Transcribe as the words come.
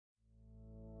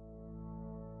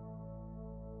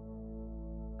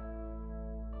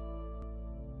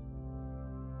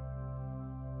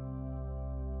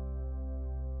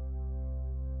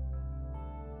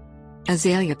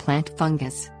Azalea Plant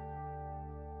Fungus.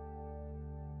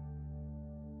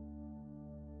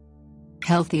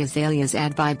 Healthy azaleas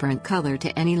add vibrant color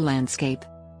to any landscape.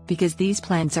 Because these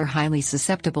plants are highly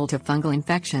susceptible to fungal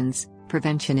infections,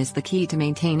 prevention is the key to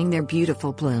maintaining their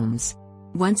beautiful blooms.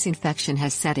 Once infection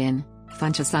has set in,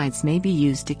 fungicides may be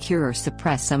used to cure or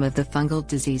suppress some of the fungal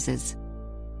diseases.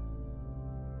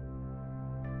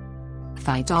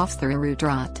 Phytophthora Root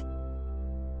Rot.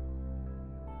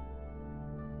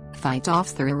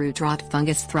 Phytophthora Root Rot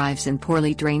fungus thrives in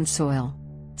poorly drained soil.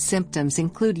 Symptoms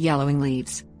include yellowing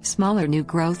leaves, smaller new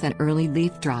growth and early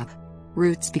leaf drop.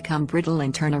 Roots become brittle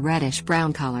and turn a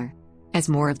reddish-brown color. As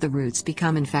more of the roots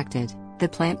become infected, the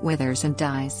plant withers and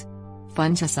dies.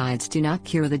 Fungicides do not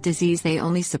cure the disease, they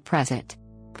only suppress it.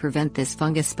 Prevent this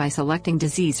fungus by selecting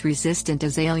disease-resistant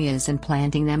azaleas and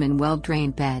planting them in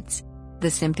well-drained beds. The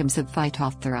symptoms of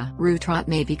Phytophthora root rot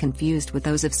may be confused with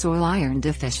those of soil iron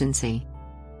deficiency.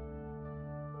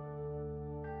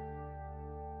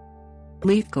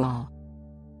 Leaf gall.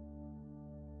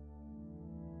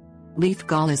 Leaf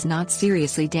gall is not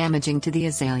seriously damaging to the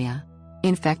azalea.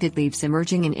 Infected leaves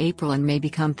emerging in April and may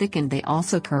become thickened. They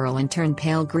also curl and turn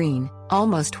pale green,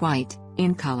 almost white,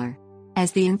 in color.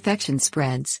 As the infection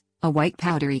spreads, a white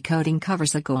powdery coating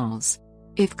covers the galls.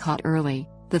 If caught early,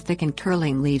 the thickened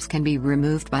curling leaves can be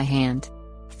removed by hand.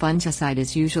 Fungicide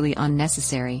is usually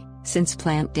unnecessary, since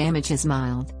plant damage is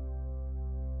mild.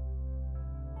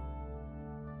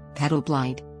 Petal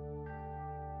blight.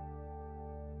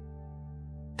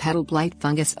 Petal blight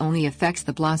fungus only affects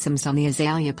the blossoms on the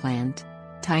azalea plant.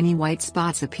 Tiny white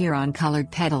spots appear on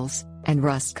colored petals, and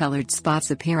rust-colored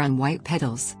spots appear on white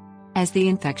petals. As the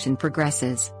infection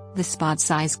progresses, the spot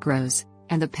size grows,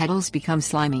 and the petals become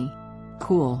slimy.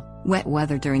 Cool, wet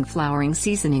weather during flowering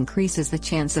season increases the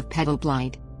chance of petal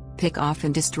blight. Pick off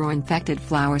and destroy infected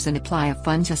flowers and apply a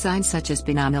fungicide such as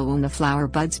Banamil when the flower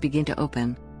buds begin to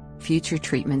open. Future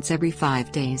treatments every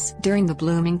 5 days during the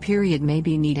blooming period may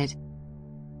be needed.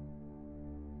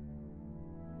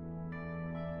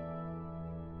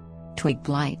 Twig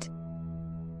blight.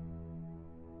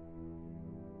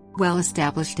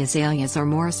 Well-established azaleas are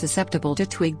more susceptible to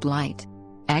twig blight.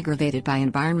 Aggravated by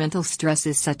environmental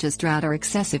stresses such as drought or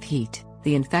excessive heat,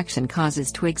 the infection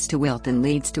causes twigs to wilt and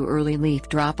leads to early leaf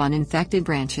drop on infected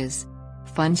branches.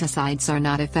 Fungicides are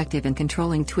not effective in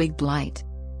controlling twig blight.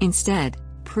 Instead,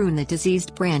 prune the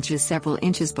diseased branches several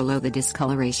inches below the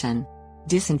discoloration.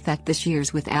 Disinfect the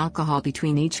shears with alcohol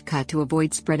between each cut to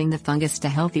avoid spreading the fungus to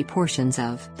healthy portions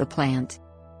of the plant.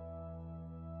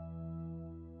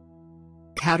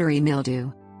 Powdery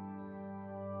mildew.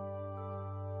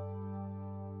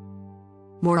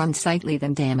 More unsightly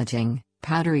than damaging,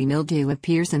 powdery mildew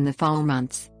appears in the fall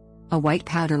months. A white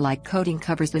powder-like coating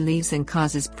covers the leaves and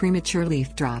causes premature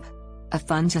leaf drop. A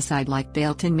fungicide like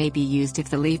Baltin may be used if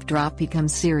the leaf drop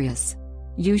becomes serious.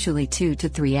 Usually 2 to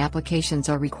 3 applications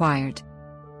are required.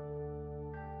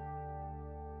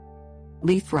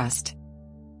 Leaf rust.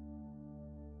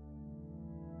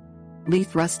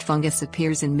 Leaf rust fungus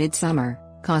appears in midsummer,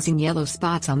 causing yellow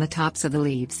spots on the tops of the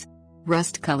leaves.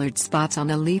 Rust-colored spots on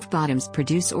the leaf bottoms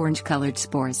produce orange-colored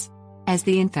spores. As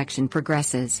the infection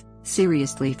progresses,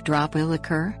 serious leaf drop will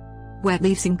occur. Wet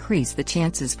leaves increase the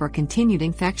chances for continued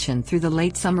infection through the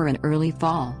late summer and early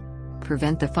fall.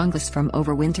 Prevent the fungus from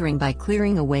overwintering by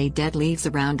clearing away dead leaves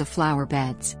around the flower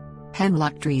beds.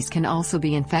 Hemlock trees can also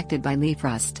be infected by leaf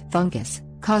rust fungus,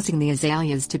 causing the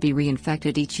azaleas to be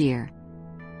reinfected each year.